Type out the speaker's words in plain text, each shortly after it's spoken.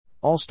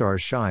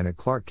All-Stars shine at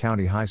Clark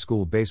County High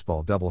School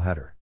baseball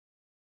doubleheader.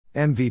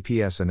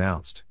 MVPs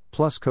announced,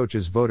 plus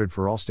coaches voted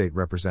for All-State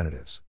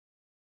representatives.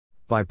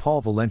 By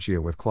Paul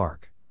Valencia with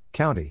Clark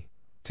County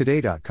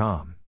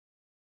Today.com.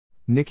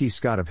 Nikki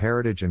Scott of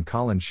Heritage and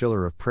Colin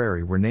Schiller of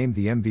Prairie were named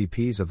the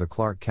MVPs of the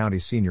Clark County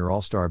Senior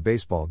All-Star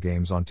Baseball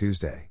Games on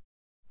Tuesday.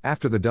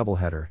 After the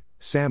doubleheader,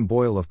 Sam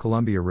Boyle of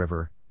Columbia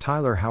River,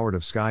 Tyler Howard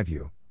of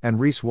Skyview, and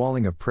Reese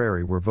Walling of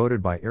Prairie were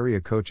voted by area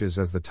coaches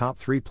as the top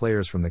 3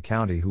 players from the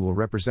county who will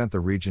represent the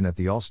region at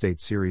the All-State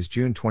Series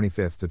June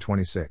 25 to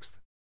 26.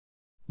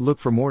 Look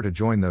for more to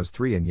join those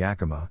 3 in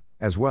Yakima,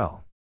 as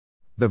well.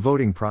 The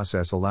voting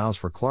process allows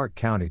for Clark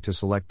County to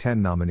select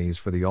 10 nominees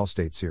for the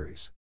All-State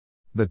Series.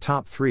 The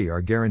top 3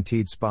 are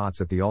guaranteed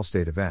spots at the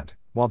All-State event,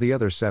 while the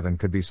other 7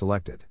 could be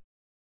selected.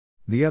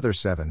 The other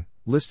 7,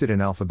 listed in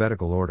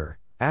alphabetical order: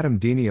 Adam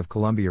Deeney of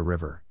Columbia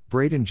River,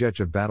 Braden Jetch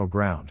of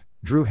Battleground,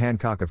 Drew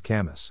Hancock of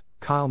Camas,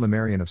 Kyle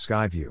Mamarian of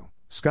Skyview,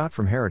 Scott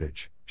from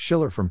Heritage,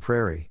 Schiller from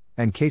Prairie,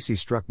 and Casey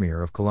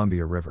Struckmeyer of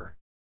Columbia River.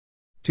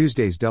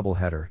 Tuesday's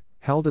doubleheader,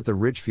 held at the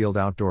Ridgefield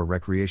Outdoor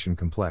Recreation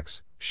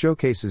Complex,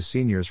 showcases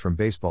seniors from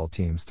baseball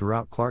teams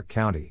throughout Clark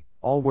County,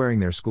 all wearing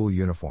their school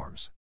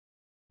uniforms.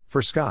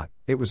 For Scott,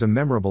 it was a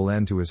memorable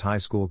end to his high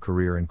school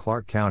career in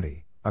Clark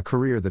County, a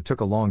career that took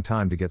a long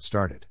time to get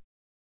started.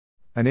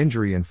 An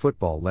injury in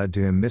football led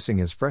to him missing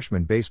his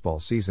freshman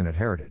baseball season at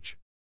Heritage.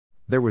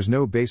 There was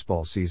no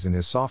baseball season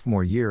his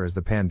sophomore year as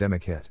the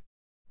pandemic hit.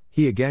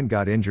 He again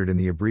got injured in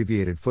the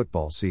abbreviated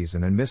football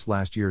season and missed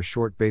last year's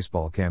short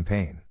baseball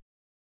campaign.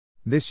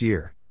 This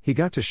year, he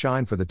got to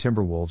shine for the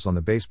Timberwolves on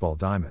the baseball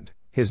diamond,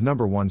 his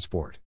number 1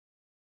 sport.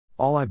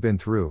 "All I've been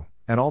through,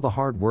 and all the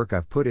hard work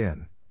I've put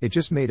in, it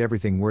just made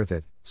everything worth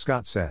it,"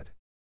 Scott said.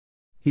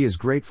 He is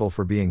grateful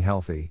for being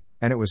healthy,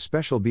 and it was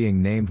special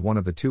being named one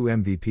of the 2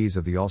 MVPs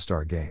of the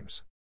All-Star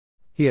Games.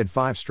 He had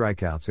 5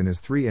 strikeouts in his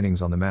 3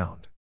 innings on the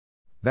mound.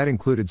 That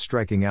included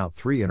striking out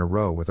 3 in a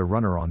row with a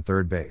runner on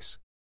third base.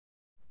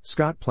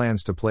 Scott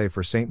plans to play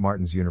for St.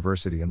 Martin's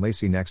University in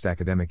Lacey next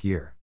academic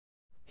year.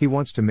 He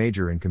wants to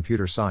major in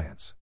computer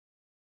science.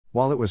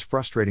 While it was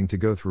frustrating to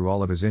go through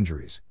all of his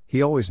injuries,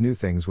 he always knew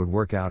things would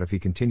work out if he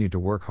continued to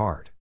work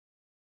hard.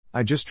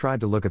 "I just tried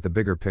to look at the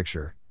bigger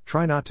picture,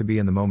 try not to be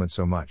in the moment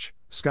so much,"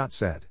 Scott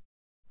said.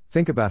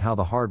 "Think about how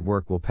the hard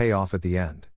work will pay off at the end."